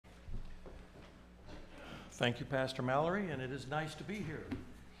Thank you, Pastor Mallory, and it is nice to be here.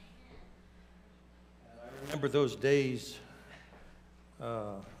 I remember those days,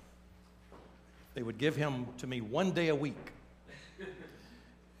 they would give him to me one day a week,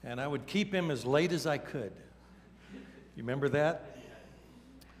 and I would keep him as late as I could. You remember that?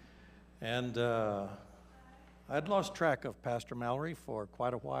 And I'd lost track of Pastor Mallory for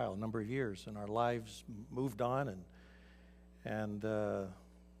quite a while, a number of years, and our lives moved on, and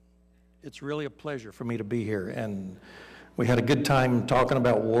it's really a pleasure for me to be here. And we had a good time talking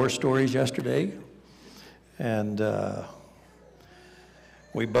about war stories yesterday, and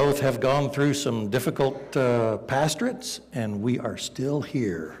we both have gone through some difficult pastorates, and we are still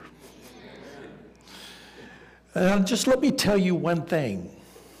here. Just let me tell you one thing.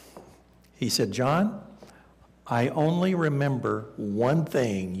 He said, "John, I only remember one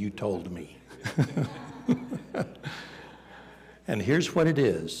thing you told me." And here's what it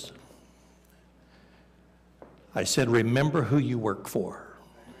is. I said, "Remember who you work for."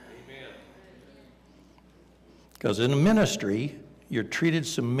 Because in a ministry, you're treated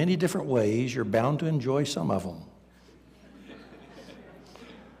so many different ways, you're bound to enjoy some of them.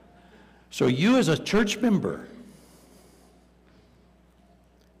 So you as a church member,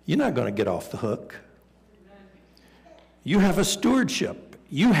 you're not going to get off the hook. You have a stewardship.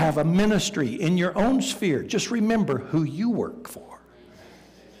 You have a ministry in your own sphere. Just remember who you work for.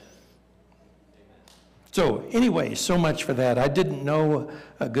 So anyway, so much for that. I didn't know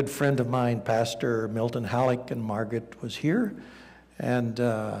a good friend of mine, Pastor Milton Halleck, and Margaret was here. And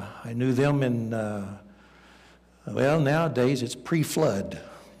I knew them in, well, nowadays it's pre-flood.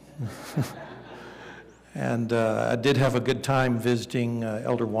 And I did have a good time visiting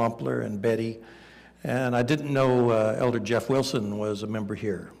Elder Wampler and Betty. And I didn't know Elder Jeff Wilson was a member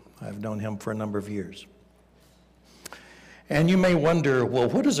here. I've known him for a number of years. And you may wonder, well,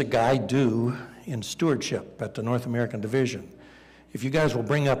 what does a guy do in stewardship at the North American Division? If you guys will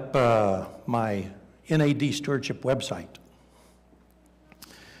bring up my NAD stewardship website.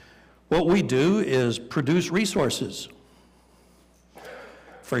 What we do is produce resources.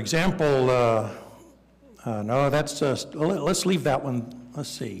 For example, no, that's, let's leave that one. Let's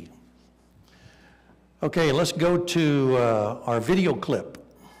see. Okay, let's go to our video clip.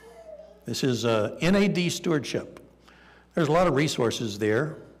 This is NAD stewardship. There's a lot of resources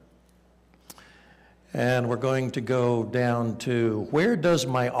there. And we're going to go down to, where does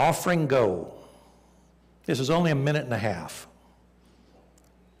my offering go? This is only a minute and a half.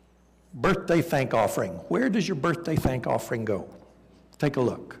 Birthday thank offering. Where does your birthday thank offering go? Take a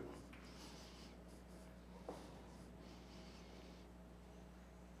look.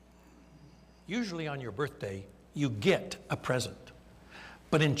 Usually on your birthday, you get a present.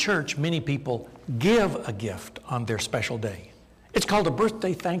 But in church, many people give a gift on their special day. It's called a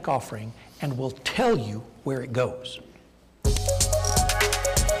birthday thank offering, and we'll tell you where it goes.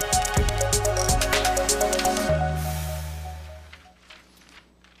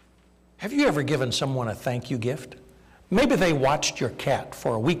 Have you ever given someone a thank you gift? Maybe they watched your cat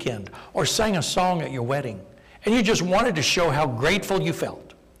for a weekend or sang a song at your wedding, and you just wanted to show how grateful you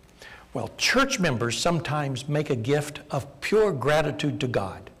felt. Well, church members sometimes make a gift of pure gratitude to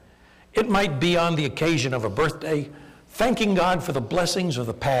God. It might be on the occasion of a birthday, thanking God for the blessings of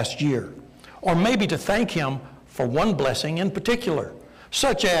the past year, or maybe to thank Him for one blessing in particular,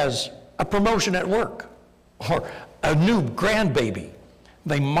 such as a promotion at work or a new grandbaby.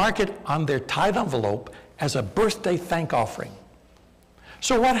 They mark it on their tithe envelope as a birthday thank offering.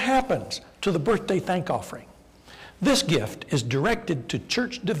 So what happens to the birthday thank offering? This gift is directed to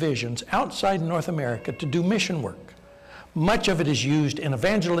church divisions outside North America to do mission work. Much of it is used in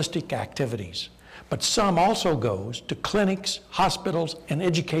evangelistic activities, but some also goes to clinics, hospitals, and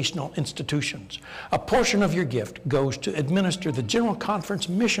educational institutions. A portion of your gift goes to administer the General Conference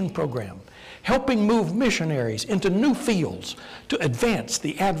Mission Program, helping move missionaries into new fields to advance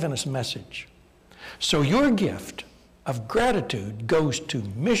the Adventist message. So your gift of gratitude goes to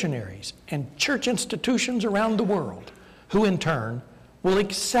missionaries and church institutions around the world, who in turn will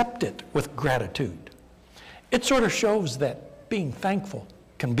accept it with gratitude. It sort of shows that being thankful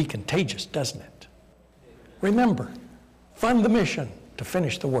can be contagious, doesn't it? Remember, fund the mission to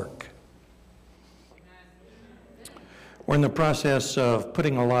finish the work. We're in the process of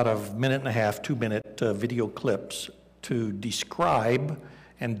putting a lot of minute-and-a-half, 2-minute video clips to describe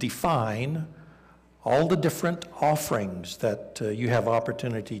and define all the different offerings that you have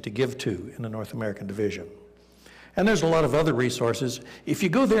opportunity to give to in the North American Division. And there's a lot of other resources. If you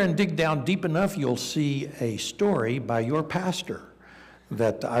go there and dig down deep enough, you'll see a story by your pastor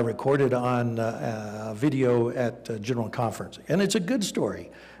that I recorded on video at General Conference. And it's a good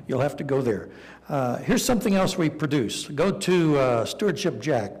story. You'll have to go there. Here's something else we produce. Go to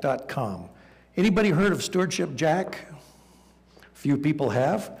stewardshipjack.com. Anybody heard of Stewardship Jack? Few people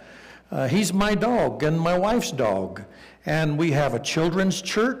have. He's my dog and my wife's dog. And we have a children's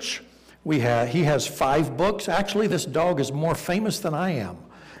church. He has 5 books. Actually, this dog is more famous than I am.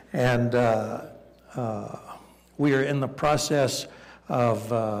 And we are in the process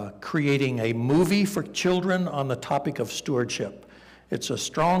of creating a movie for children on the topic of stewardship. It's a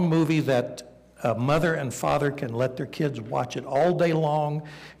strong movie that a mother and father can let their kids watch it all day long.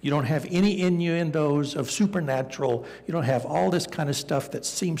 You don't have any innuendos of supernatural. You don't have all this kind of stuff that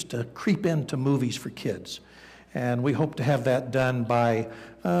seems to creep into movies for kids. And we hope to have that done by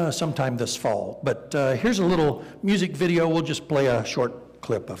sometime this fall. But here's a little music video. We'll just play a short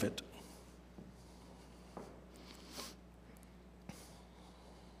clip of it.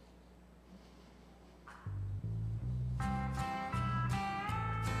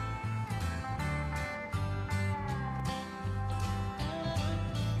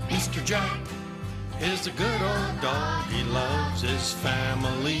 Mr. Jack is a good old dog. He loves his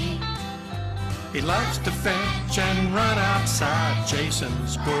family. He loves to fetch and run outside, chasing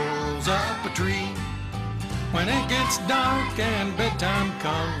squirrels up a tree. When it gets dark and bedtime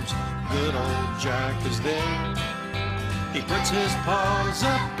comes, good old Jack is there. He puts his paws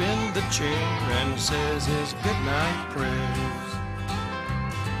up in the chair and says his goodnight prayers.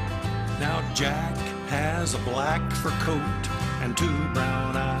 Now Jack has a black fur coat and 2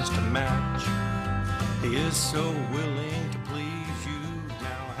 brown eyes to match. He is so willing to please you.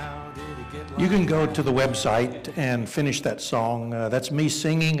 Now how did he get You can go to the website and finish that song. That's me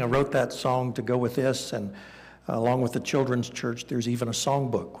singing. I wrote that song to go with this, and along with the children's church, there's even a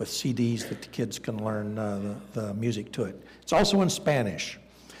songbook with CDs that the kids can learn the music to it. It's also in Spanish.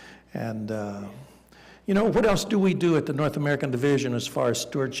 And you know, what else do we do at the North American Division as far as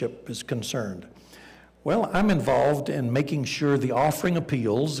stewardship is concerned? Well, I'm involved in making sure the offering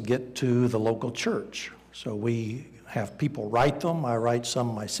appeals get to the local church. So we have people write them. I write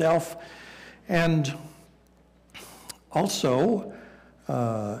some myself. And also,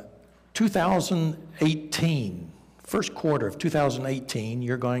 2018, first quarter of 2018,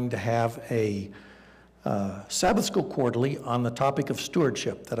 you're going to have a Sabbath School Quarterly on the topic of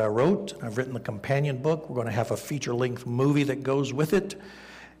stewardship that I wrote. I've written the companion book. We're going to have a feature-length movie that goes with it.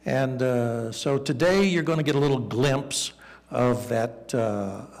 And so today you're going to get a little glimpse of that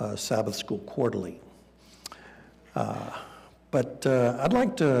Sabbath School Quarterly. But I'd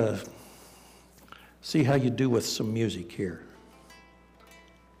like to see how you do with some music here.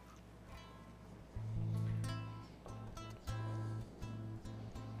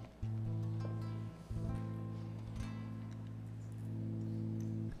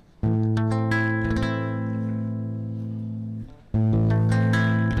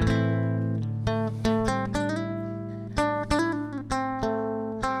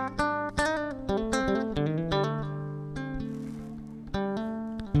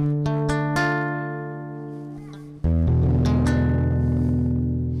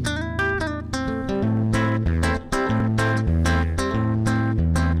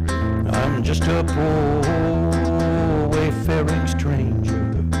 Just a poor wayfaring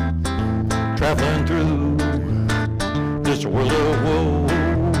stranger traveling through this world of woe.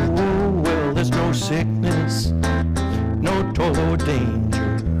 Well, there's no sickness, no toil or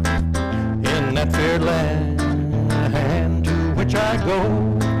danger in that fair land to which I go.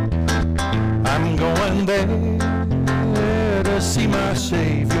 I'm going there to see my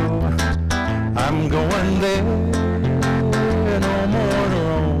Savior. I'm going there no more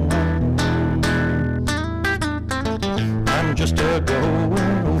alone. I'm just a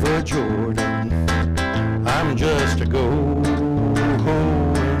going over Jordan. I'm just a going over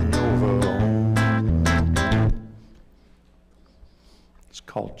home. It's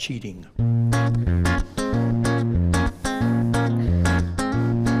called cheating.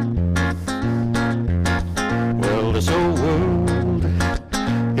 Well, this old world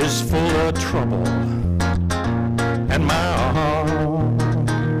is full of trouble, and my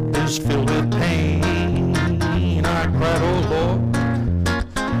heart is filled with pain. I cried, oh Lord,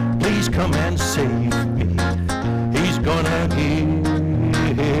 please come and save me. He's gonna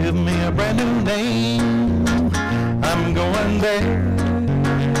give me a brand new name. I'm going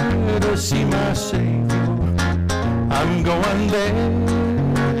there to see my Savior. I'm going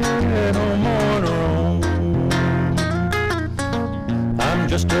there no more alone. I'm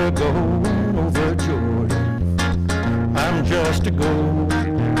just a going over Jordan. I'm just a going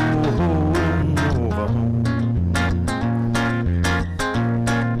over home.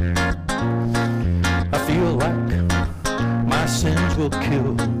 will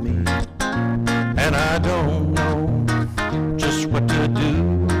kill me, and I don't know just what to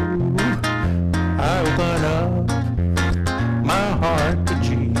do. I open up my heart to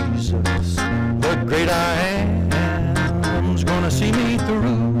Jesus, the great I am's gonna see me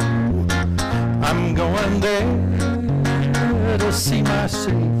through. I'm going there to see my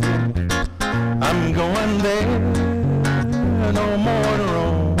Savior. I'm going there, no more to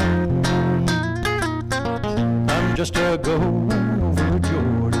roam. I'm just a going over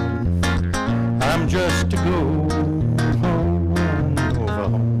Jordan. I'm just a going over home.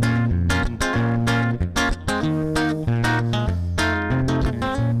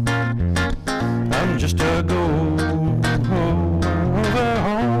 I'm just a going over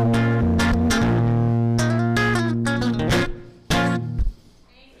home.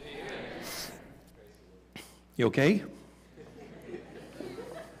 You okay?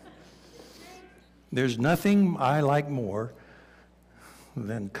 There's nothing I like more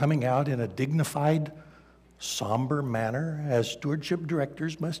than coming out in a dignified, somber manner, as stewardship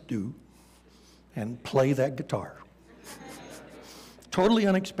directors must do, and play that guitar. Totally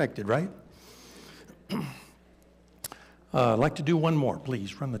unexpected, right? I'd like to do one more,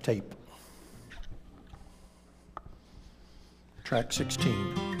 please. Run the tape. Track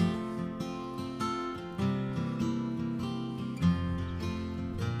 16.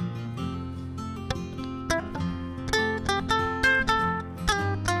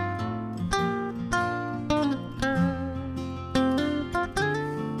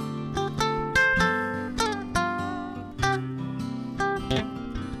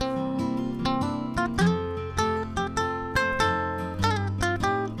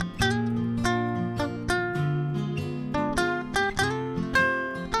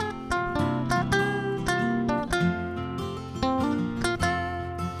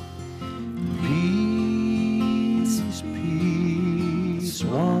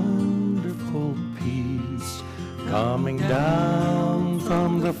 Wonderful peace coming down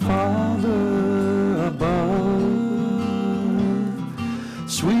from the Father above.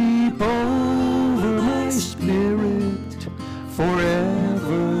 Sweep over my spirit,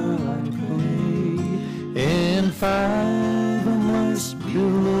 forever I pray, in fathomless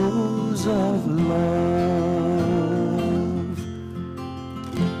billows of love.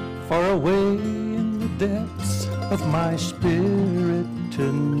 Far away in the depths of my spirit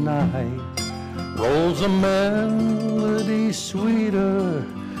tonight rolls a melody sweeter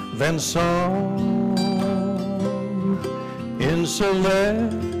than song. In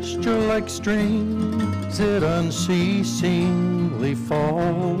celestial like strings it unceasingly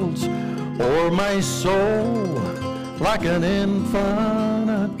falls o'er my soul like an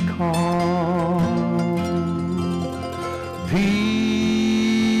infinite calm. Peace,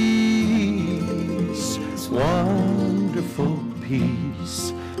 wonderful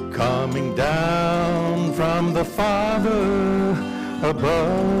peace, coming down from the Father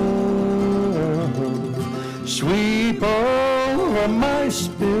above. Sweep over my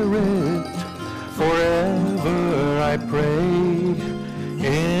spirit, forever I pray,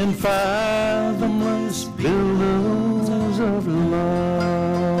 in fathomless billows of love.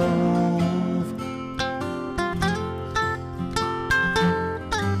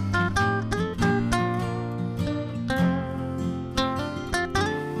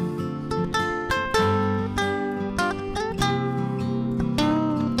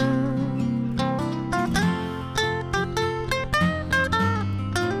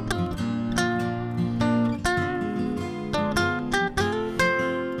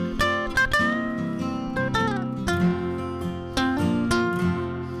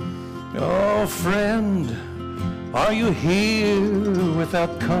 Oh, friend, are you here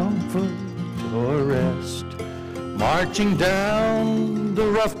without comfort or rest, marching down the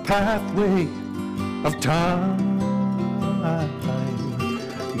rough pathway of time?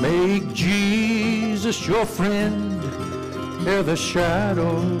 Make Jesus your friend ere the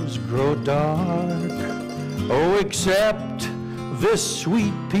shadows grow dark. Oh, accept this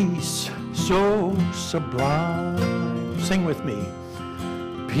sweet peace so sublime. Sing with me.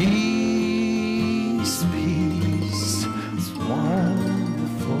 Peace, peace,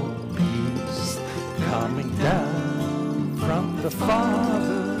 wonderful peace, coming down from the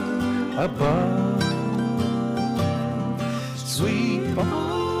Father above. Sweep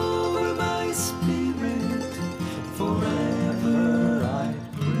over my spirit, forever I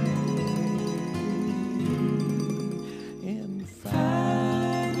pray, in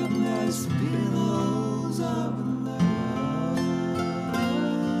fathomless billows of love.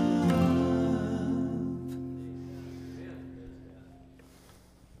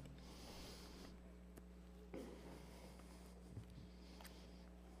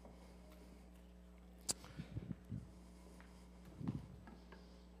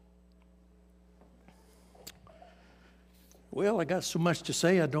 Well, I got so much to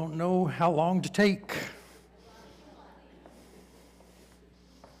say, I don't know how long to take.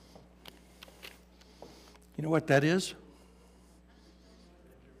 You know what that is?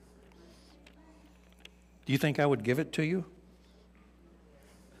 Do you think I would give it to you?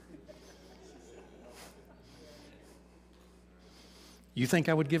 You think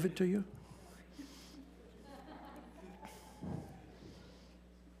I would give it to you?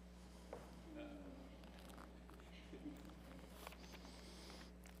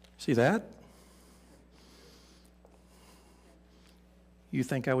 See that? You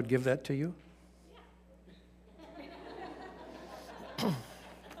think I would give that to you?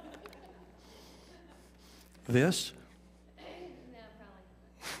 This? No,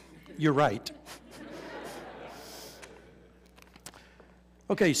 probably. You're right.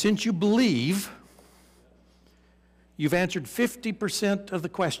 Okay, since you believe, you've answered 50% of the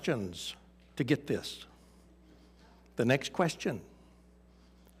questions to get this. The next question,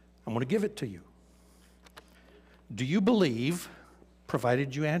 I'm going to give it to you. Do you believe,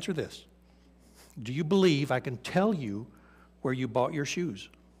 provided you answer this, do you believe I can tell you where you bought your shoes?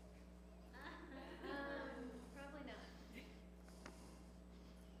 Probably not.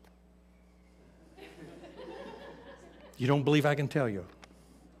 You don't believe I can tell you?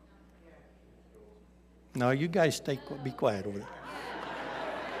 No, you guys be quiet over there.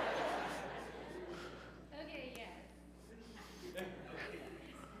 Okay, yes.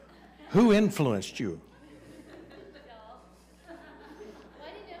 Who influenced you? Doll. Well,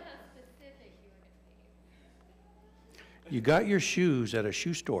 I didn't know how specific you were going to be. You got your shoes at a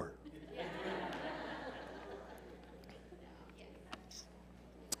shoe store.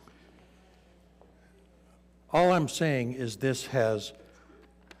 All I'm saying is this has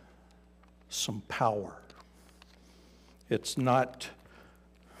some power. It's not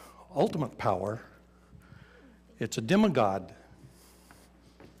ultimate power. It's a demigod.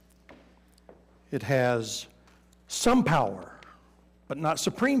 It has some power, but not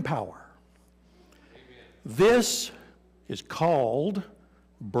supreme power. This is called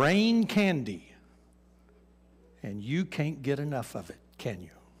brain candy, and you can't get enough of it, can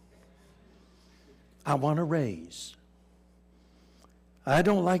you? I want a raise. I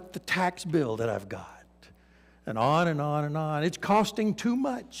don't like the tax bill that I've got. And on and on and on. It's costing too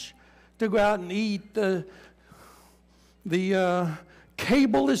much to go out and eat. The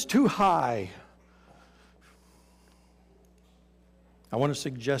cable is too high. I want to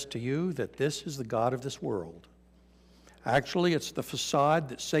suggest to you that this is the God of this world. Actually, it's the facade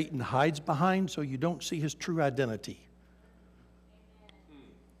that Satan hides behind so you don't see his true identity.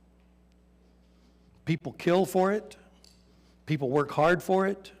 People kill for it. People work hard for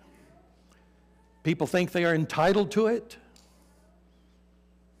it. People think they are entitled to it.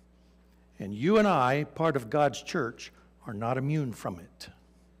 And you and I, part of God's church, are not immune from it.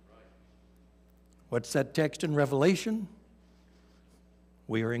 What's that text in Revelation?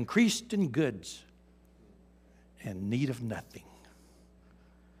 We are increased in goods and need of nothing.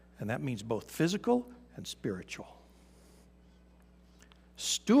 And that means both physical and spiritual.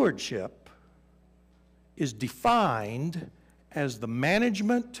 Stewardship is defined as the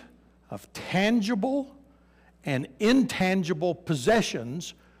management of tangible and intangible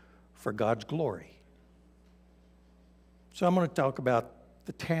possessions for God's glory. So I'm going to talk about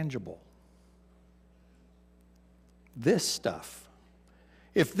the tangible. This stuff.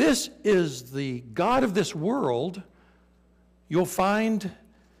 If this is the God of this world, you'll find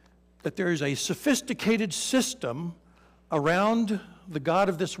that there is a sophisticated system around the God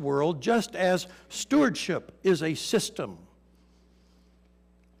of this world, just as stewardship is a system.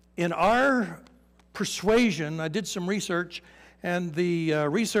 In our persuasion, I did some research, and the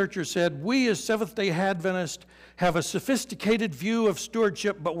researcher said, we as Seventh-day Adventists have a sophisticated view of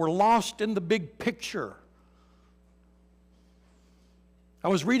stewardship, but we're lost in the big picture. I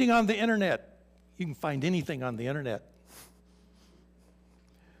was reading on the internet. You can find anything on the internet.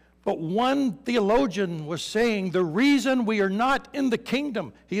 But one theologian was saying the reason we are not in the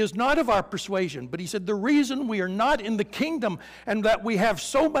kingdom, he is not of our persuasion, but he said the reason we are not in the kingdom and that we have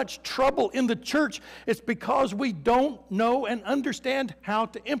so much trouble in the church, it's because we don't know and understand how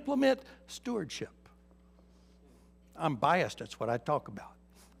to implement stewardship. I'm biased, that's what I talk about.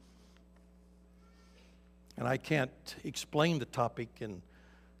 And I can't explain the topic in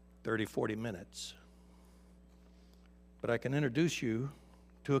 30, 40 minutes. But I can introduce you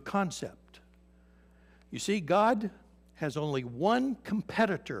to a concept. You see, God has only one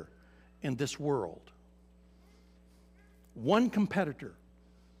competitor in this world. One competitor.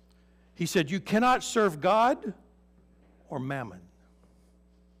 He said, you cannot serve God or mammon.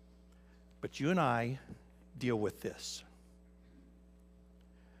 But you and I deal with this.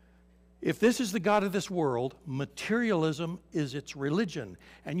 If this is the God of this world, materialism is its religion.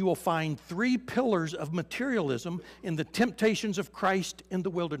 And you will find 3 pillars of materialism in the temptations of Christ in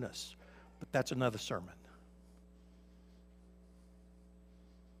the wilderness. But that's another sermon.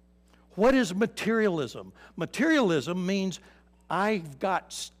 What is materialism? Materialism means I've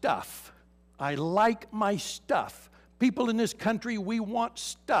got stuff. I like my stuff. People in this country, we want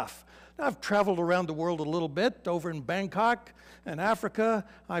stuff. Now, I've traveled around the world a little bit, over in Bangkok and Africa.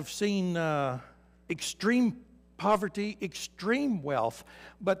 I've seen extreme poverty, extreme wealth,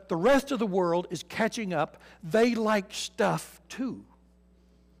 but the rest of the world is catching up. They like stuff too.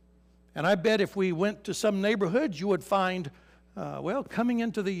 And I bet if we went to some neighborhoods, you would find, coming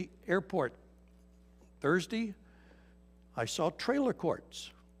into the airport Thursday, I saw trailer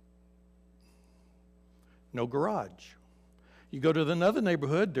courts. No garage. You go to another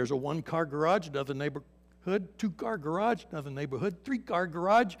neighborhood, there's a 1-car garage, another neighborhood, 2-car garage, another neighborhood, 3-car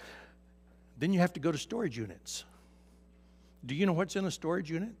garage. Then you have to go to storage units. Do you know what's in a storage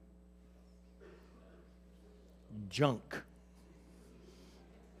unit? Junk.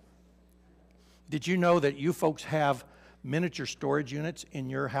 Did you know that you folks have miniature storage units in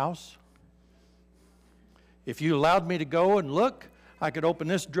your house? If you allowed me to go and look, I could open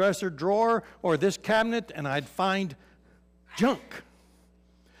this dresser drawer or this cabinet and I'd find junk.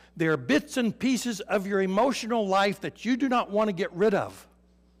 There are bits and pieces of your emotional life that you do not want to get rid of.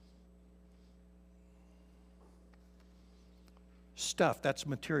 Stuff, that's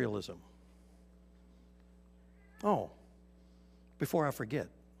materialism. Oh, before I forget,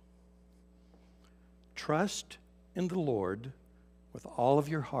 trust in the Lord with all of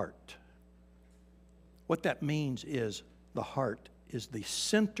your heart. What that means is the heart is the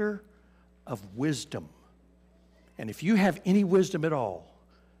center of wisdom. And if you have any wisdom at all,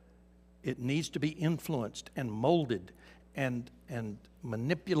 it needs to be influenced and molded and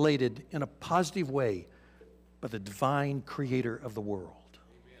manipulated in a positive way by the divine creator of the world.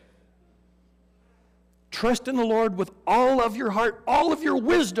 Amen. Trust in the Lord with all of your heart, all of your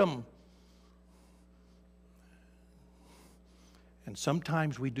wisdom. And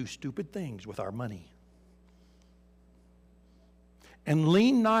sometimes we do stupid things with our money. And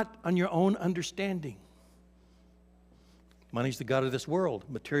lean not on your own understanding. Money's the god of this world.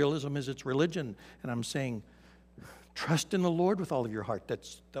 Materialism is its religion. And I'm saying, trust in the Lord with all of your heart.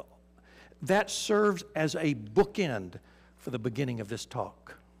 That serves as a bookend for the beginning of this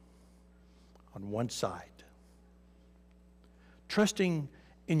talk. On one side. Trusting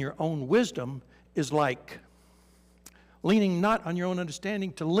in your own wisdom is like leaning not on your own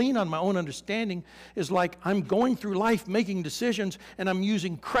understanding. To lean on my own understanding is like I'm going through life making decisions and I'm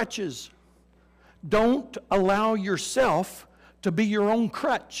using crutches. Don't allow yourself to be your own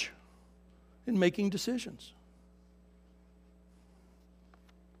crutch in making decisions.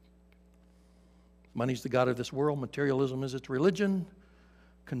 Money's the god of this world. Materialism is its religion.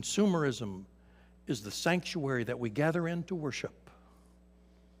 Consumerism is the sanctuary that we gather in to worship.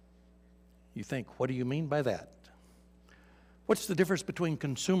 You think, what do you mean by that? What's the difference between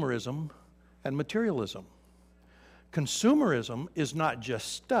consumerism and materialism? Consumerism is not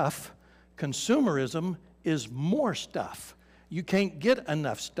just stuff. Consumerism is more stuff. You can't get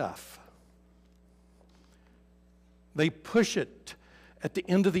enough stuff. They push it at the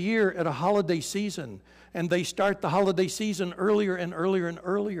end of the year at a holiday season, and they start the holiday season earlier and earlier and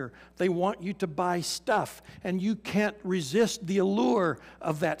earlier. They want you to buy stuff, and you can't resist the allure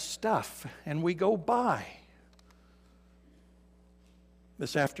of that stuff, and we go buy.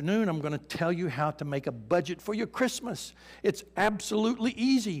 This afternoon, I'm going to tell you how to make a budget for your Christmas. It's absolutely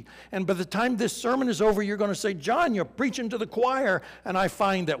easy. And by the time this sermon is over, you're going to say, John, you're preaching to the choir. And I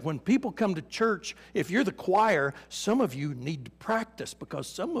find that when people come to church, if you're the choir, some of you need to practice because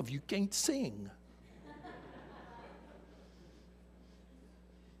some of you can't sing.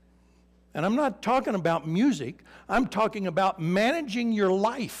 And I'm not talking about music. I'm talking about managing your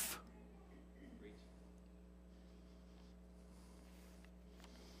life.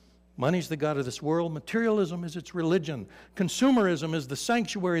 Money's the god of this world. Materialism is its religion. Consumerism is the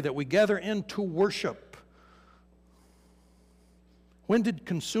sanctuary that we gather in to worship. When did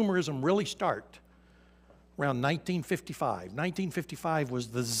consumerism really start? Around 1955. 1955 was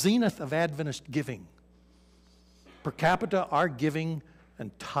the zenith of Adventist giving. Per capita, our giving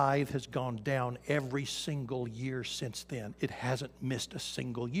and tithe has gone down every single year since then. It hasn't missed a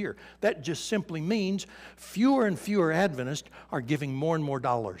single year. That just simply means fewer and fewer Adventists are giving more and more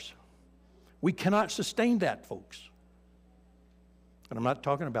dollars. We cannot sustain that, folks. And I'm not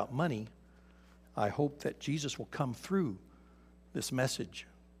talking about money. I hope that Jesus will come through this message,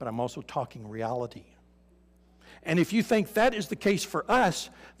 but I'm also talking reality. And if you think that is the case for us,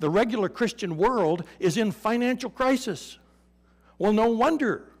 the regular Christian world is in financial crisis. Well, no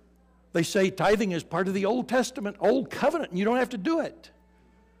wonder. They say tithing is part of the Old Testament, Old Covenant, and you don't have to do it.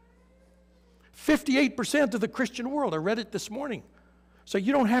 58% of the Christian world, I read it this morning, so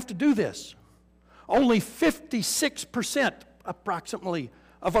you don't have to do this. Only 56% approximately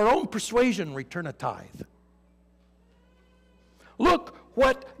of our own persuasion return a tithe. Look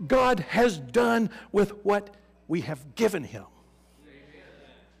what God has done with what we have given him.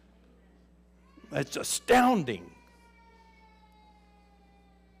 It's astounding.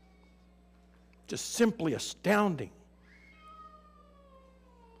 Just simply astounding.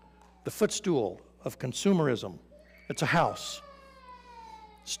 The footstool of consumerism. It's a house.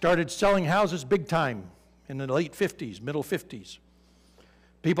 Started selling houses big time in the late 50s, middle 50s.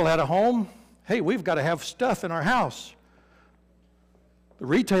 People had a home. Hey, we've got to have stuff in our house. The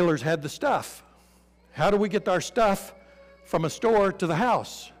retailers had the stuff. How do we get our stuff from a store to the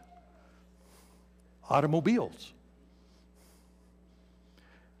house? Automobiles.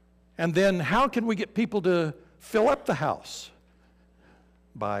 And then how can we get people to fill up the house?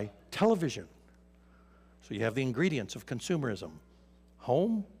 By television. So you have the ingredients of consumerism.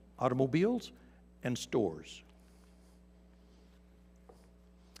 Home, automobiles, and stores.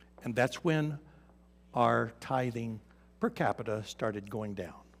 And that's when our tithing per capita started going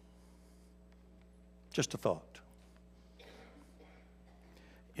down. Just a thought.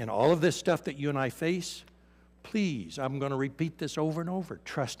 In all of this stuff that you and I face, please, I'm going to repeat this over and over.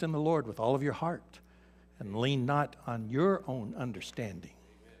 Trust in the Lord with all of your heart and lean not on your own understanding.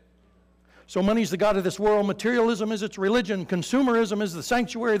 So money is the god of this world. Materialism is its religion. Consumerism is the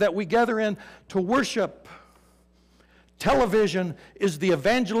sanctuary that we gather in to worship. Television is the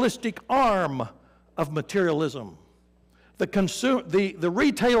evangelistic arm of materialism. The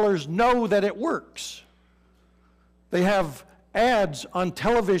retailers know that it works. They have ads on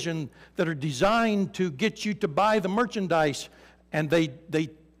television that are designed to get you to buy the merchandise, and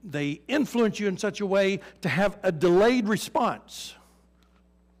they influence you in such a way to have a delayed response.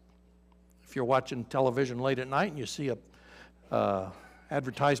 If you're watching television late at night and you see a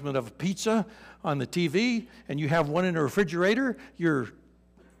advertisement of a pizza on the TV and you have one in a refrigerator, you're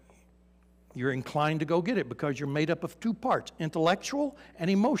inclined to go get it because you're made up of two parts, intellectual and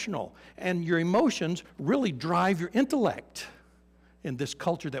emotional. And your emotions really drive your intellect in this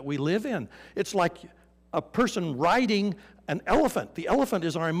culture that we live in. It's like a person riding an elephant. The elephant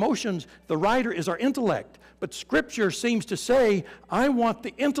is our emotions, the rider is our intellect. But Scripture seems to say, I want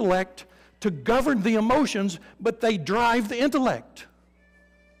the intellect to govern the emotions, but they drive the intellect.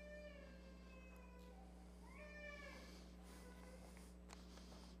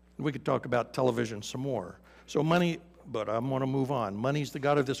 We could talk about television some more. So money, but I'm going to move on. Money's the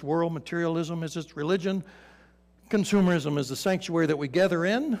god of this world. Materialism is its religion. Consumerism is the sanctuary that we gather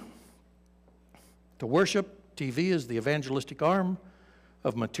in to worship. TV is the evangelistic arm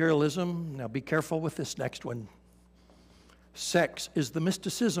of materialism. Now be careful with this next one. Sex is the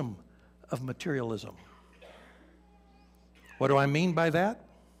mysticism of materialism. What do I mean by that?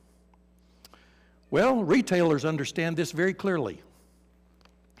 Well, retailers understand this very clearly.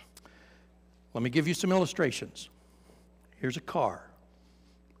 Let me give you some illustrations. Here's a car,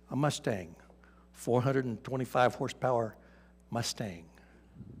 a Mustang, 425 horsepower Mustang.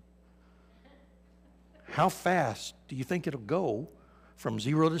 How fast do you think it'll go from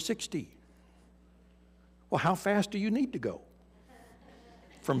 0 to 60? Well, how fast do you need to go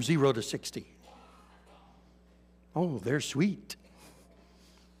from 0 to 60? Oh, they're sweet.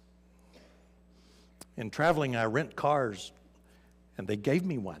 In traveling, I rent cars, and they gave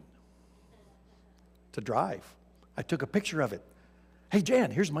me one to drive. I took a picture of it. Hey,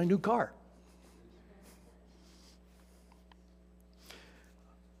 Jan, here's my new car.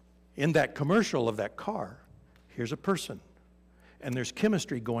 In that commercial of that car, here's a person. And there's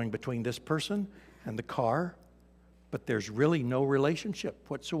chemistry going between this person and the car, but there's really no relationship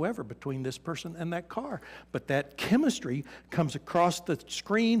whatsoever between this person and that car. But that chemistry comes across the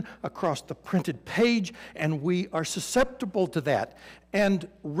screen, across the printed page, and we are susceptible to that. And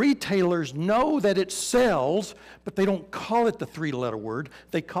retailers know that it sells, but they don't call it the three-letter word.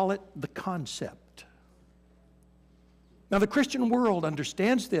 They call it the concept. Now, the Christian world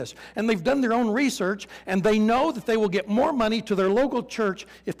understands this, and they've done their own research, and they know that they will get more money to their local church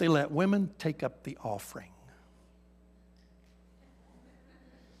if they let women take up the offering.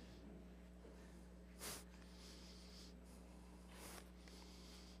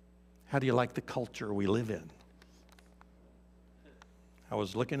 How do you like the culture we live in? I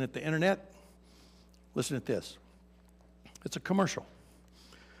was looking at the internet. Listen to this. It's a commercial.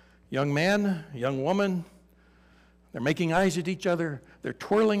 Young man, young woman, They're making eyes at each other. They're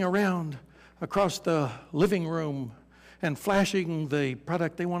twirling around across the living room and flashing the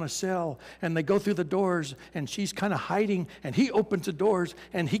product they want to sell. And they go through the doors, and she's kind of hiding, and he opens the doors,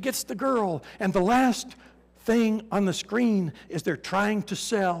 and he gets the girl. And the last thing on the screen is they're trying to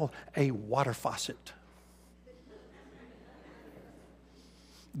sell a water faucet.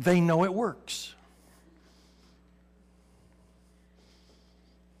 They know it works.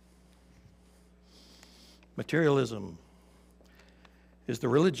 Materialism is the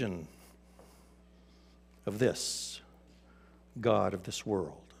religion of this God of this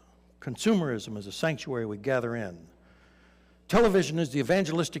world. Consumerism is a sanctuary we gather in. Television is the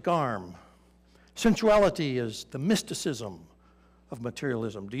evangelistic arm. Sensuality is the mysticism of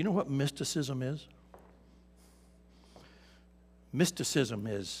materialism. Do you know what mysticism is? Mysticism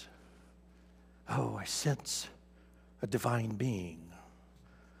is, oh, I sense a divine being.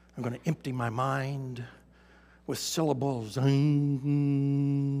 I'm going to empty my mind with syllables.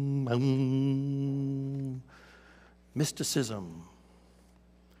 Mysticism.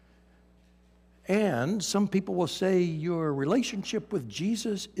 And some people will say your relationship with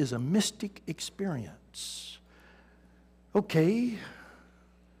Jesus is a mystic experience. Okay,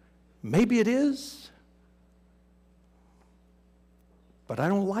 maybe it is, but I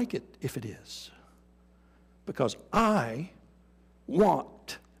don't like it if it is, because I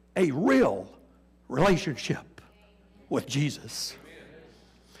want a real relationship with Jesus.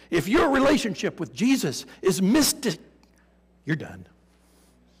 If your relationship with Jesus is mystic, you're done.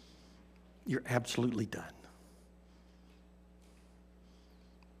 You're absolutely done.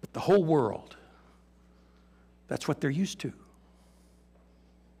 But the whole world, that's what they're used to.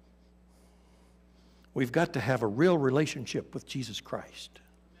 We've got to have a real relationship with Jesus Christ.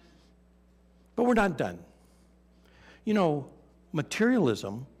 But we're not done. You know,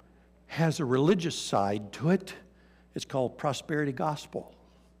 materialism has a religious side to it. It's called prosperity gospel.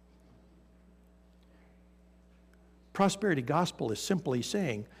 Prosperity gospel is simply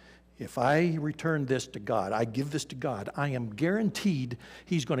saying, if I return this to God, I give this to God, I am guaranteed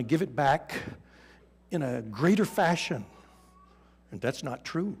He's going to give it back in a greater fashion. And that's not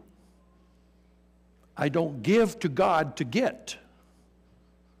true. I don't give to God to get.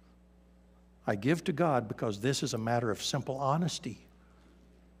 I give to God because this is a matter of simple honesty.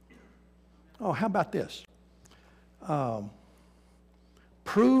 Oh, how about this?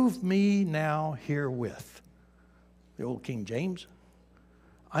 Prove me now herewith. The old King James.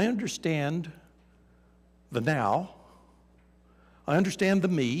 I understand the now. I understand the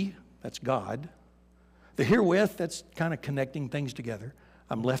me, that's God. The herewith, that's kind of connecting things together.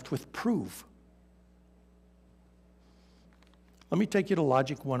 I'm left with prove. Let me take you to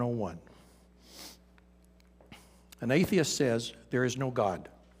Logic 101. An atheist says there is no God.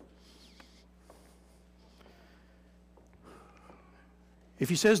 If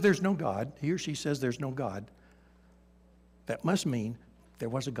he says there's no God, he or she says there's no God, that must mean there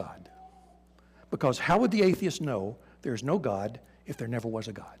was a God. Because how would the atheist know there's no God if there never was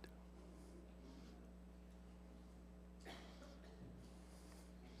a God?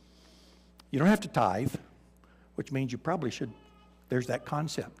 You don't have to tithe, which means you probably should. There's that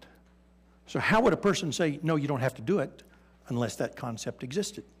concept. So how would a person say, no, you don't have to do it unless that concept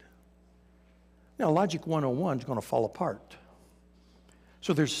existed? Now, Logic 101 is going to fall apart.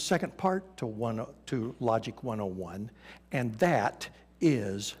 So there's a second part to Logic 101, and that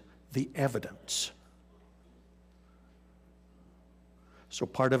is the evidence. So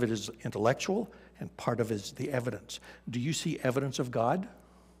part of it is intellectual, and part of it is the evidence. Do you see evidence of God?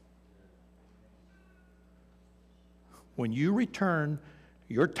 When you return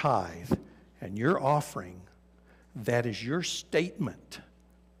your tithe and your offering, that is your statement,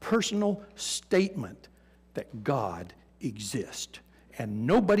 personal statement that God exists. And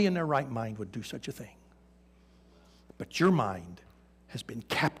nobody in their right mind would do such a thing. But your mind has been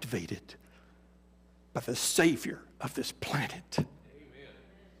captivated by the Savior of this planet. Amen.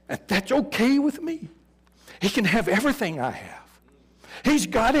 And that's okay with me. He can have everything I have. He's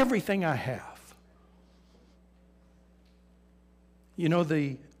got everything I have. You know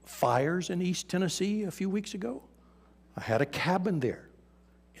the fires in East Tennessee a few weeks ago? I had a cabin there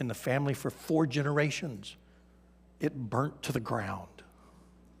in the family for 4 generations. It burnt to the ground.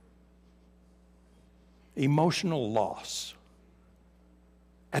 Emotional loss.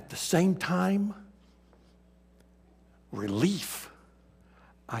 At the same time, relief.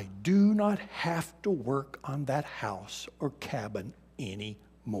 I do not have to work on that house or cabin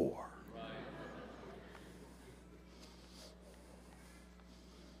anymore.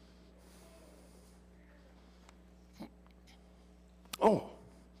 Oh,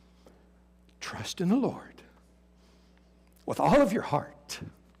 trust in the Lord with all of your heart.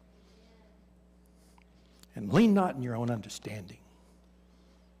 And lean not in your own understanding.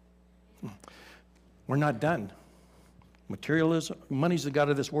 We're not done. Materialism, money's the god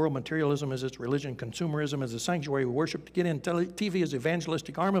of this world. Materialism is its religion. Consumerism is the sanctuary we worship to get in. TV is the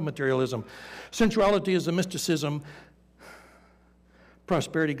evangelistic arm of materialism. Sensuality is the mysticism.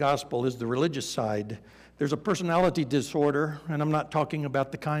 Prosperity gospel is the religious side. There's a personality disorder, and I'm not talking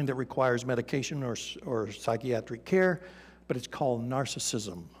about the kind that requires medication or psychiatric care, but it's called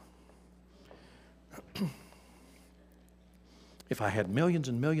narcissism. If I had millions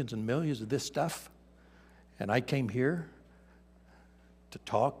and millions and millions of this stuff, and I came here to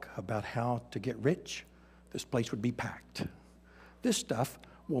talk about how to get rich, this place would be packed. This stuff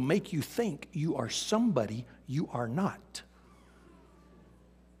will make you think you are somebody you are not.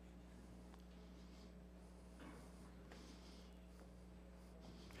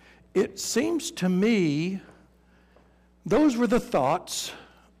 It seems to me those were the thoughts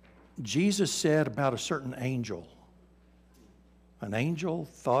Jesus said about a certain angel. An angel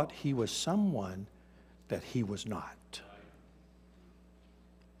thought he was someone that he was not.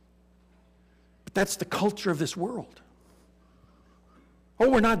 But that's the culture of this world. Oh,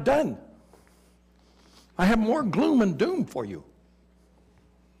 we're not done. I have more gloom and doom for you.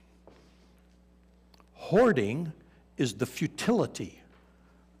 Hoarding is the futility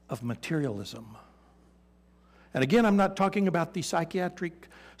of materialism. And again, I'm not talking about the psychiatric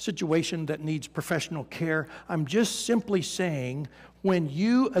situation that needs professional care. I'm just simply saying when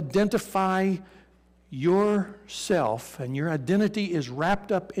you identify yourself and your identity is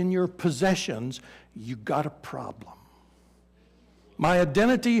wrapped up in your possessions, you got a problem. My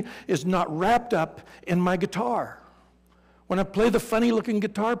identity is not wrapped up in my guitar. When I play the funny looking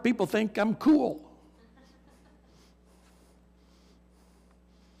guitar, people think I'm cool.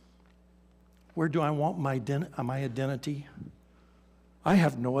 Where do I want my identity? I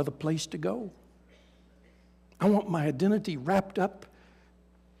have no other place to go. I want my identity wrapped up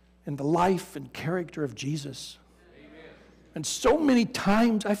in the life and character of Jesus. Amen. And so many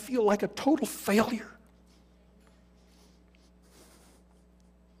times I feel like a total failure.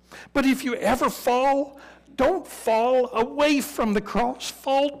 But if you ever fall, don't fall away from the cross.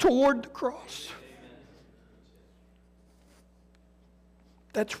 Fall toward the cross.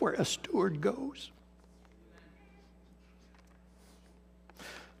 That's where a steward goes.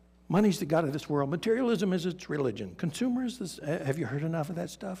 Money's the god of this world. Materialism is its religion. Consumerism, have you heard enough of that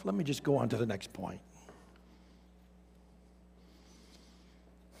stuff? Let me just go on to the next point.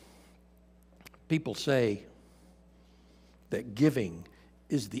 People say that giving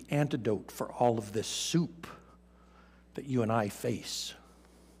is the antidote for all of this soup that you and I face.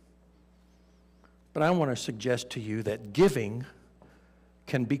 But I want to suggest to you that giving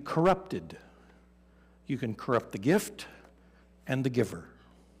can be corrupted. You can corrupt the gift and the giver.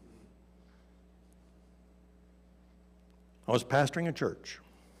 I was pastoring a church.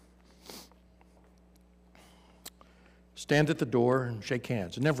 Stand at the door and shake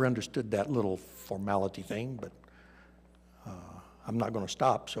hands. I never understood that little formality thing, but I'm not going to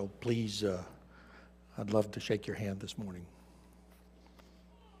stop, so please, I'd love to shake your hand this morning.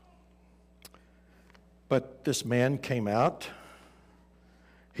 But this man came out.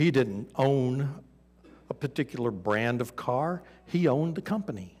 He didn't own a particular brand of car. He owned the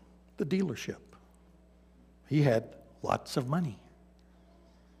company, the dealership. He had lots of money.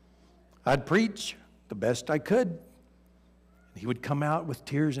 I'd preach the best I could. He would come out with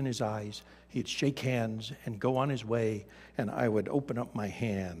tears in his eyes. He'd shake hands and go on his way, and I would open up my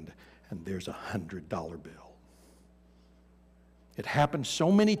hand, and there's a $100 bill. It happened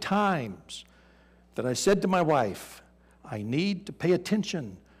so many times that I said to my wife, I need to pay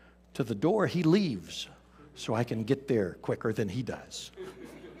attention to the door he leaves so I can get there quicker than he does.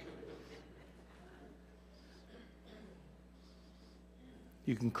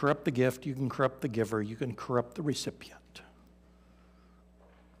 You can corrupt the gift, you can corrupt the giver, you can corrupt the recipient.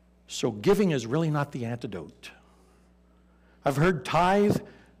 So giving is really not the antidote. I've heard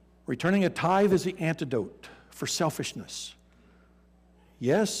returning a tithe is the antidote for selfishness.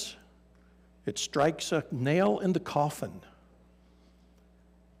 Yes, it strikes a nail in the coffin.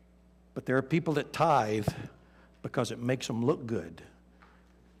 But there are people that tithe because it makes them look good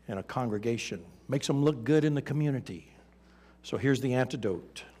in a congregation, makes them look good in the community. So here's the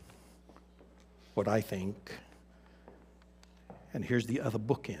antidote, what I think, and here's the other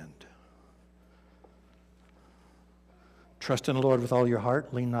bookend. Trust in the Lord with all your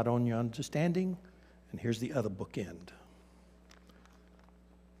heart, lean not on your understanding, and here's the other bookend.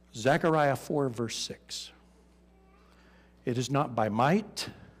 Zechariah 4, verse 6. It is not by might,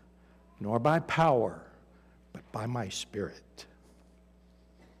 nor by power, but by my Spirit.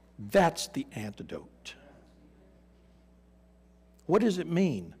 That's the antidote. What does it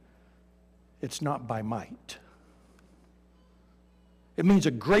mean? It's not by might. It means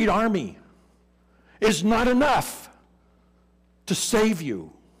a great army is not enough to save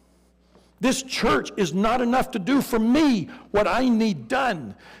you. This church is not enough to do for me what I need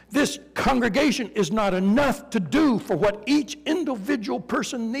done. This congregation is not enough to do for what each individual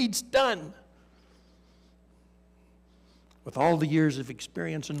person needs done. With all the years of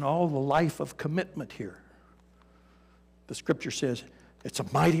experience and all the life of commitment here, the Scripture says it's a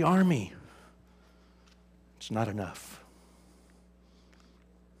mighty army. It's not enough.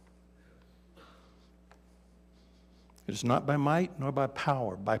 It is not by might nor by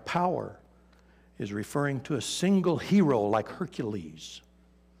power. By power is referring to a single hero like Hercules.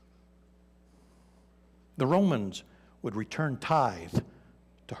 The Romans would return tithe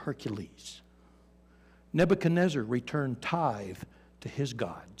to Hercules. Nebuchadnezzar returned tithe to his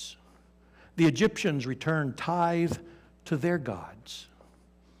gods. The Egyptians returned tithe to their gods.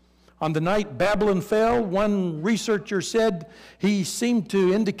 On the night Babylon fell, one researcher said he seemed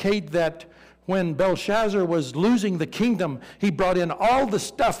to indicate that when Belshazzar was losing the kingdom, he brought in all the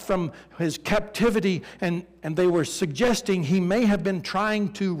stuff from his captivity, and they were suggesting he may have been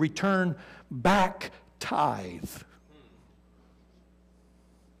trying to return back tithe.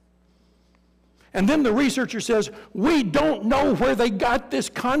 And then the researcher says, we don't know where they got this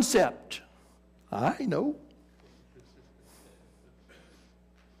concept. I know.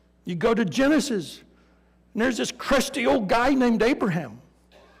 You go to Genesis, and there's this crusty old guy named Abraham.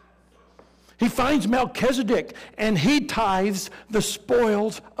 He finds Melchizedek, and he tithes the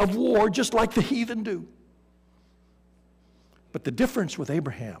spoils of war just like the heathen do. But the difference with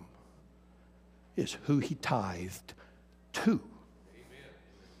Abraham is who he tithed to.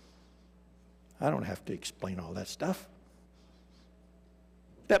 I don't have to explain all that stuff.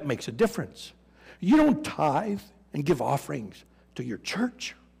 That makes a difference. You don't tithe and give offerings to your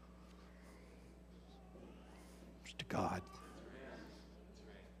church. It's to God.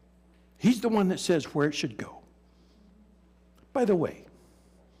 He's the one that says where it should go. By the way,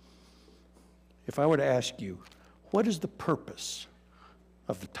 if I were to ask you, what is the purpose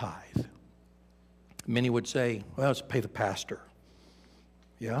of the tithe? Many would say, well, it's to pay the pastor.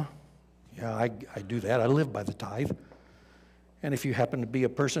 Yeah, I do that. I live by the tithe. And if you happen to be a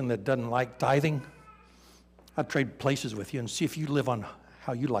person that doesn't like tithing, I'd trade places with you and see if you live on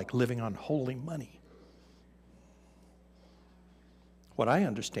how you like living on holy money. What I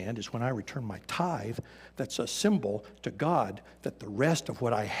understand is when I return my tithe, that's a symbol to God that the rest of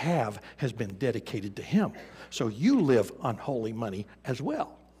what I have has been dedicated to Him. So you live on holy money as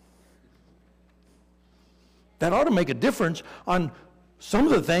well. That ought to make a difference on some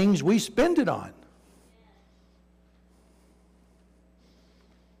of the things we spend it on.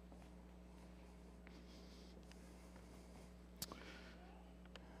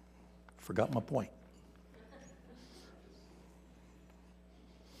 Forgot my point.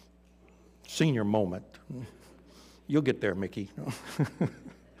 Senior moment. You'll get there, Mickey.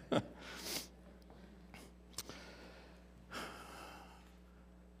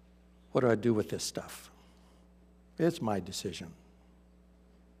 What do I do with this stuff? It's my decision.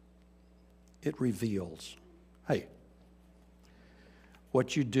 It reveals, hey,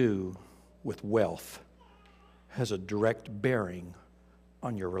 what you do with wealth has a direct bearing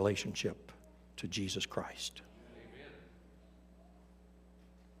on your relationship to Jesus Christ.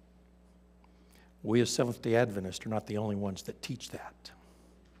 We as Seventh-day Adventists are not the only ones that teach that.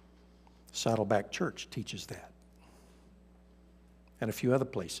 Saddleback Church teaches that. And a few other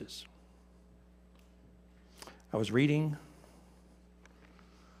places. I was reading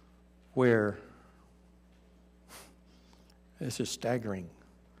where, this is staggering,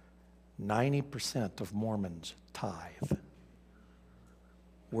 90% of Mormons tithe.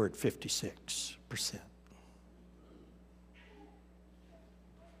 We're at 56%.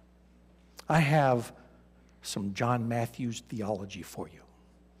 I have some John Matthews theology for you.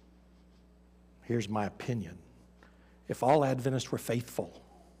 Here's my opinion. If all Adventists were faithful,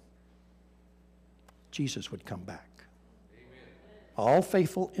 Jesus would come back. Amen. All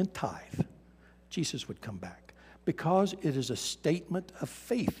faithful in tithe, Jesus would come back. Because it is a statement of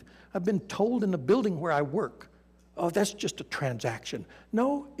faith. I've been told in the building where I work, oh, that's just a transaction.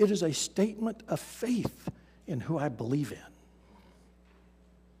 No, it is a statement of faith in who I believe in.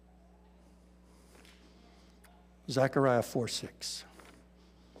 Zechariah 4:6.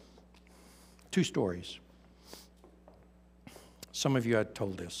 Two stories. Some of you had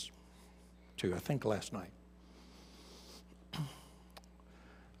told this too, I think last night.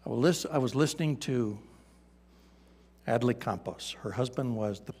 I was listening to Adley Campos. Her husband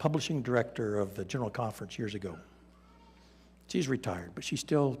was the publishing director of the General Conference years ago. She's retired, but she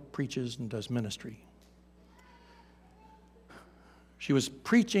still preaches and does ministry. She was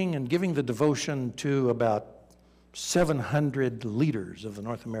preaching and giving the devotion to about 700 leaders of the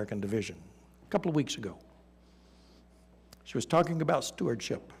North American Division a couple of weeks ago. She was talking about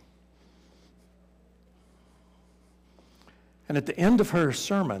stewardship. And at the end of her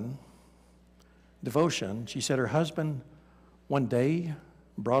sermon, devotion, she said her husband one day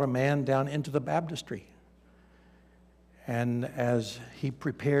brought a man down into the baptistry. And as he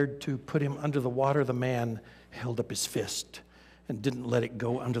prepared to put him under the water, the man held up his fist and didn't let it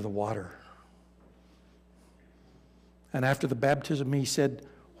go under the water. And after the baptism, he said,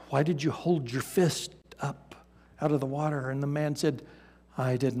 "Why did you hold your fist up out of the water?" And the man said,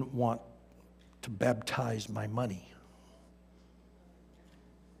 "I didn't want to baptize my money."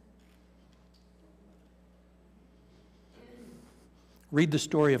 Read the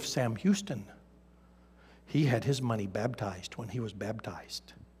story of Sam Houston. He had his money baptized when he was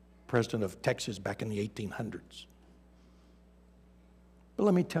baptized, president of Texas back in the 1800s. But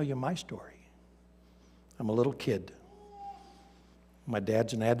let me tell you my story. I'm a little kid. My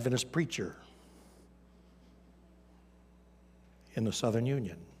dad's an Adventist preacher in the Southern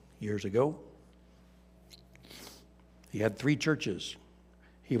Union years ago. He had 3 churches.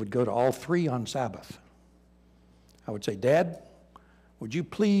 He would go to all 3 on Sabbath. I would say, "Dad, would you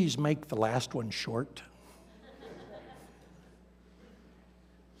please make the last one short?"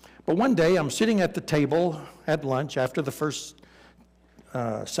 But one day I'm sitting at the table at lunch after the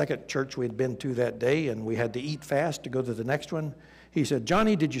second church we had been to that day, and we had to eat fast to go to the next one. He said,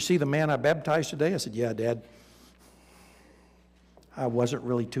 "Johnny, did you see the man I baptized today?" I said, "Yeah, Dad." I wasn't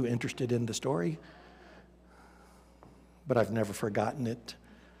really too interested in the story, but I've never forgotten it.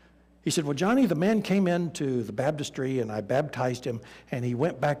 He said, "Well, Johnny, the man came into the baptistry and I baptized him, and he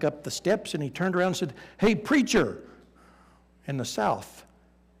went back up the steps and he turned around and said, 'Hey, preacher.' In the South,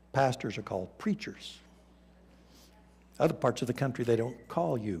 pastors are called preachers. Other parts of the country, they don't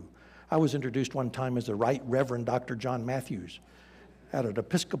call you. I was introduced one time as the Right Reverend Dr. John Matthews at an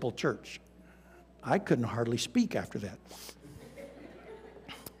Episcopal church. I couldn't hardly speak after that.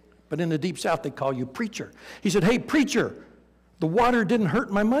 But in the Deep South, they call you preacher. He said, "Hey, preacher, the water didn't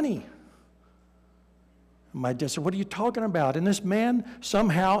hurt my money." My dad said, "What are you talking about?" And this man,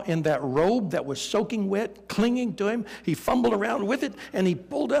 somehow in that robe that was soaking wet, clinging to him, he fumbled around with it and he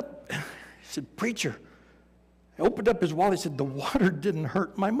pulled up. He said, "Preacher," he opened up his wallet. He said, "The water didn't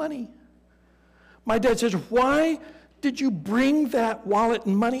hurt my money." My dad says, "Why did you bring that wallet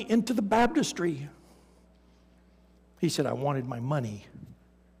and money into the baptistry?" He said, "I wanted my money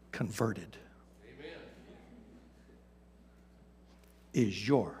converted." Amen. Is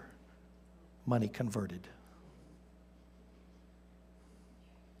your money converted?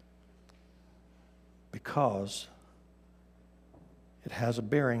 Because it has a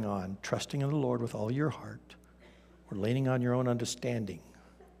bearing on trusting in the Lord with all your heart or leaning on your own understanding.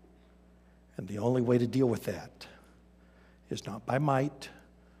 And the only way to deal with that is not by might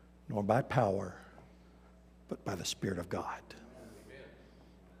nor by power, but by the Spirit of God.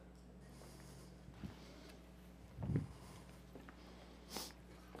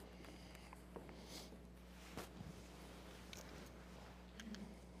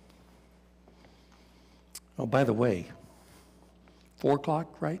 Oh, by the way, 4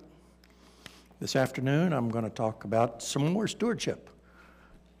 o'clock, right? This afternoon, I'm going to talk about some more stewardship.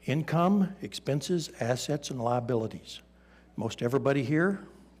 Income, expenses, assets, and liabilities. Most everybody here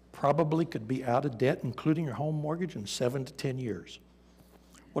probably could be out of debt, including your home mortgage, in 7 to 10 years.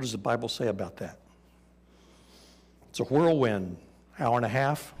 What does the Bible say about that? It's a whirlwind, hour and a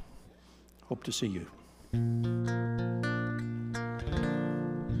half. Hope to see you.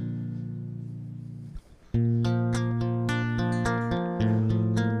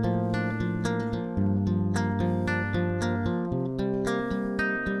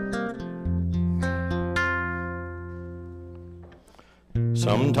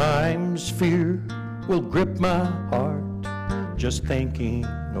 Sometimes fear will grip my heart, just thinking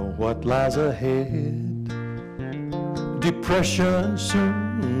of what lies ahead. Depression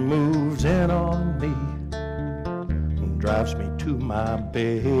soon moves in on me and drives me to my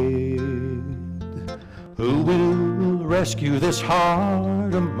bed. Who will rescue this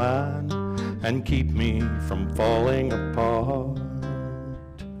heart of mine and keep me from falling apart?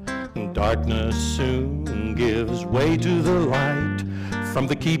 Darkness soon gives way to the light from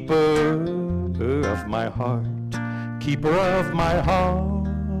the keeper of my heart, keeper of my heart.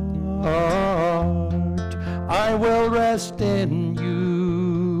 I will rest in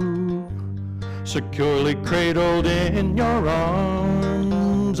you, securely cradled in your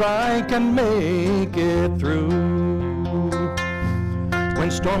arms, I can make it through.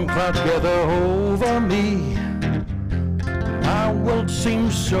 When storm clouds gather over me, my world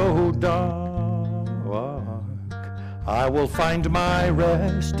seems so dark, I will find my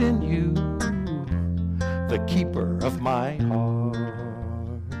rest in you, the keeper of my heart.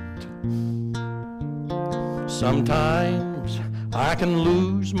 Sometimes I can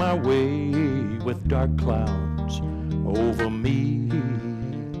lose my way with dark clouds over me.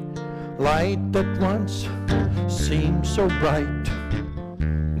 Light that once seemed so bright,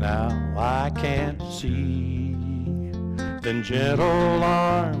 now I can't see. Then gentle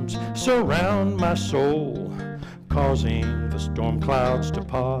arms surround my soul, causing the storm clouds to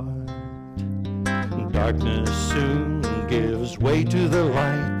part. Darkness soon gives way to the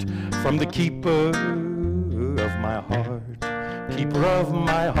light from the keeper of my heart. Keeper of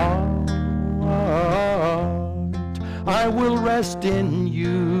my heart, I will rest in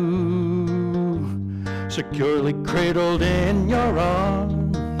you. Securely cradled in your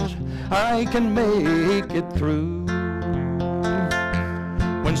arms, I can make it through.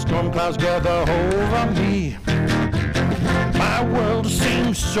 When storm clouds gather over me, my world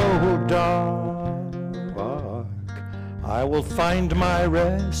seems so dark, I will find my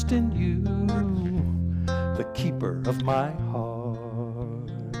rest in you, the keeper of my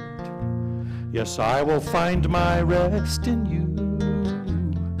heart. Yes, I will find my rest in you,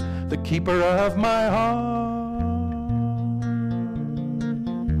 the keeper of my heart.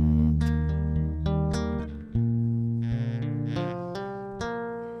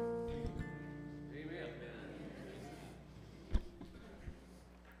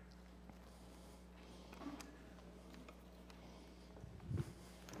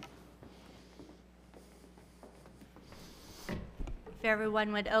 If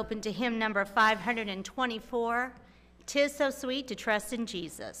everyone would open to hymn number 524, "'Tis So Sweet to Trust in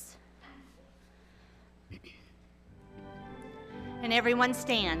Jesus." And everyone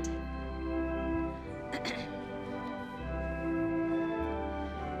stand.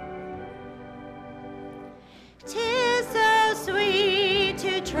 "'Tis so sweet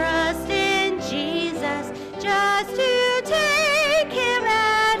to trust in Jesus, just to take him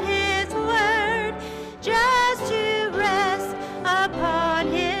at his word, just to rest upon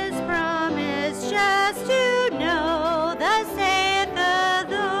his promise, just to know thus saith the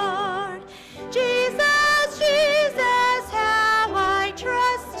Lord. Jesus, Jesus, how I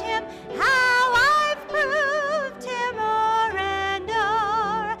trust him, how I've proved him o'er and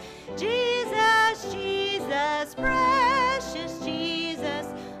o'er. Jesus, Jesus, precious Jesus,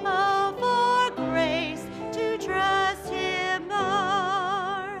 oh, for grace to trust him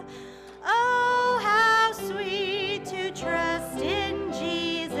more. Oh, how sweet to trust in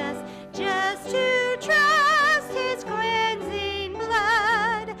Jesus, just to trust his cleansing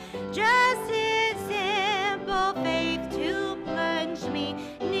blood, just his simple faith to plunge me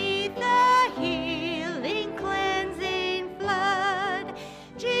 'neath the healing, cleansing flood.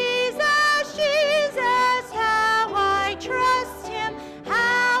 Jesus, Jesus, how I trust him,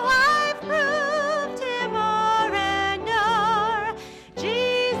 how I've proved him o'er and o'er.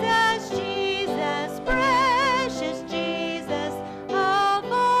 Jesus, Jesus, precious Jesus, oh,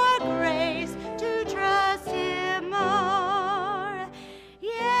 for grace to trust him more.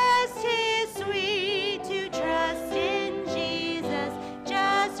 Yes, 'tis sweet to trust in Jesus,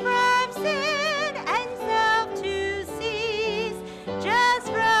 just from sin and self to cease, just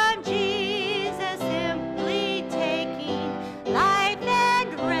from Jesus simply taking life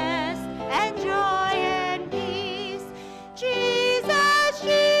and rest and joy and peace. Jesus,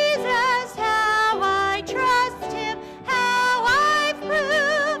 Jesus, how I trust him, how I've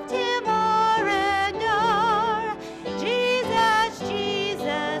proved him o'er and o'er. Jesus,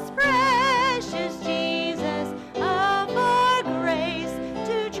 Jesus, precious Jesus, oh, for grace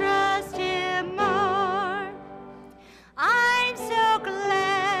to trust him more. I'm so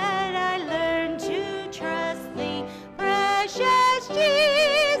glad I learned to trust thee, precious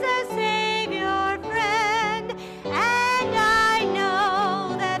Jesus, Savior, friend, and I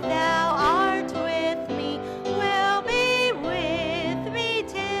know that thou art with me, will be with me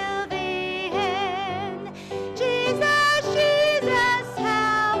till the end. Jesus, Jesus,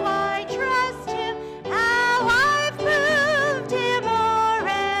 how I trust him, how I've proved him o'er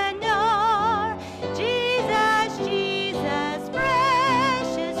and o'er. Jesus, Jesus,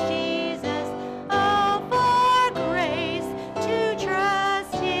 precious Jesus, oh, for grace to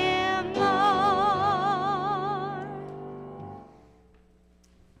trust him more.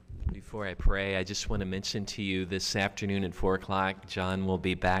 Before I pray, I just want to mention to you this afternoon at 4 o'clock, John will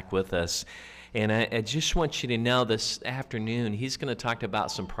be back with us. And I just want you to know this afternoon, he's going to talk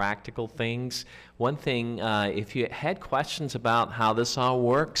about some practical things. One thing, if you had questions about how this all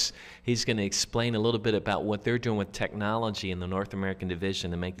works, he's going to explain a little bit about what they're doing with technology in the North American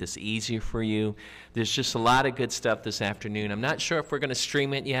Division to make this easier for you. There's just a lot of good stuff this afternoon. I'm not sure if we're going to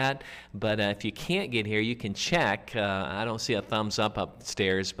stream it yet, but if you can't get here, you can check. I don't see a thumbs up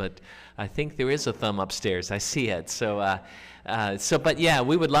upstairs, but I think there is a thumb upstairs. I see it. But yeah,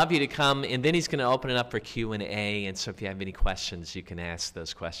 we would love you to come, and then he's going to open it up for Q&A, and so if you have any questions, you can ask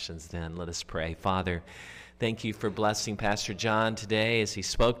those questions then. Let us pray. Father, thank you for blessing Pastor John today as he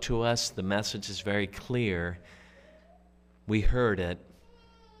spoke to us. The message is very clear. We heard it,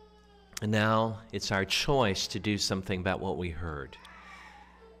 and now it's our choice to do something about what we heard.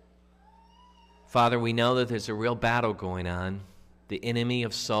 Father, we know that there's a real battle going on. The enemy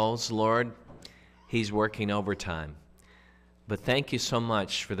of souls, Lord, he's working overtime. But thank you so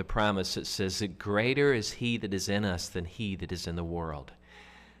much for the promise that says that greater is he that is in us than he that is in the world.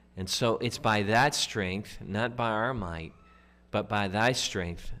 And so it's by that strength, not by our might, but by thy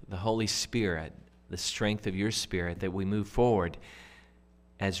strength, the Holy Spirit, the strength of your Spirit, that we move forward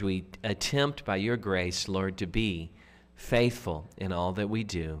as we attempt by your grace, Lord, to be faithful in all that we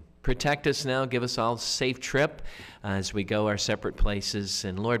do. Protect us now. Give us all a safe trip as we go our separate places.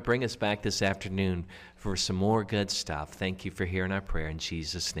 And Lord, bring us back this afternoon for some more good stuff. Thank you for hearing our prayer in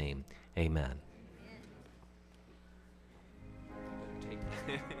Jesus' name. Amen.